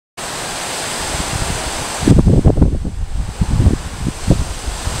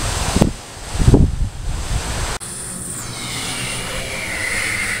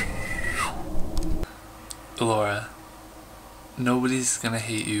nobody's gonna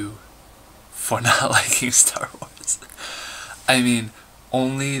hate you for not liking Star Wars. I mean,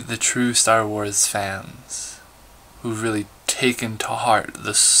 only the true Star Wars fans who've really taken to heart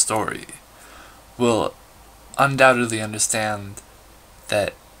the story will undoubtedly understand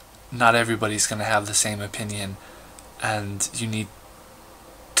that not everybody's gonna have the same opinion, and you need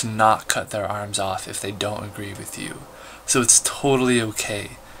to not cut their arms off if they don't agree with you. So it's totally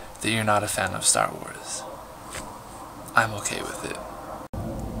okay that you're not a fan of Star Wars. I'm okay with it.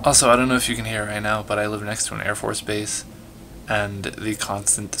 Also, I don't know if you can hear right now, but I live next to an Air Force base, and the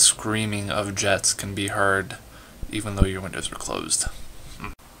constant screaming of jets can be heard even though your windows were closed.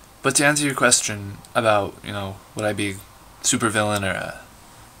 But to answer your question about, would I be a super villain or a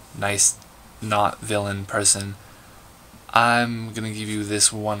nice not villain person, I'm gonna give you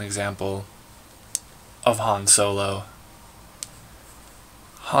this one example of Han Solo.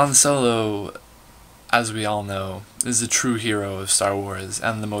 Han Solo, as we all know, is a true hero of Star Wars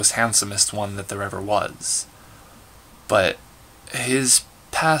and the most handsomest one that there ever was. But his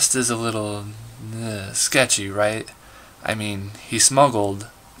past is a little sketchy, right? I mean, he smuggled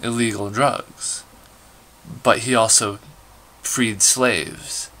illegal drugs, but he also freed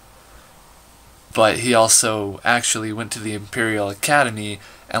slaves. But he also actually went to the Imperial Academy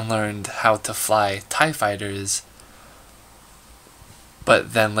and learned how to fly TIE fighters,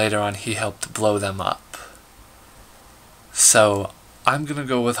 but then later on he helped blow them up. So I'm gonna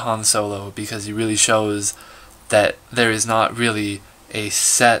go with Han Solo because he really shows that there is not really a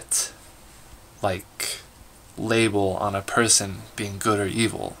set, label on a person being good or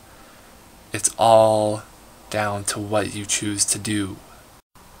evil. It's all down to what you choose to do.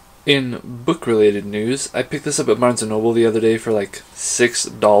 In book-related news, I picked this up at Barnes & Noble the other day for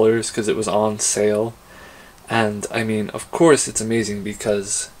 $6 because it was on sale. And, I mean, of course it's amazing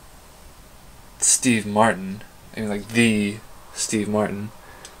because Steve Martin, the Steve Martin.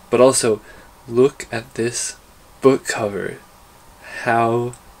 But also, look at this book cover.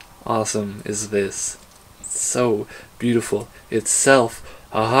 How awesome is this? It's so beautiful itself.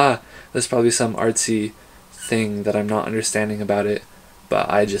 Aha! There's probably some artsy thing that I'm not understanding about it, but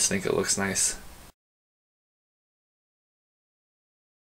I just think it looks nice.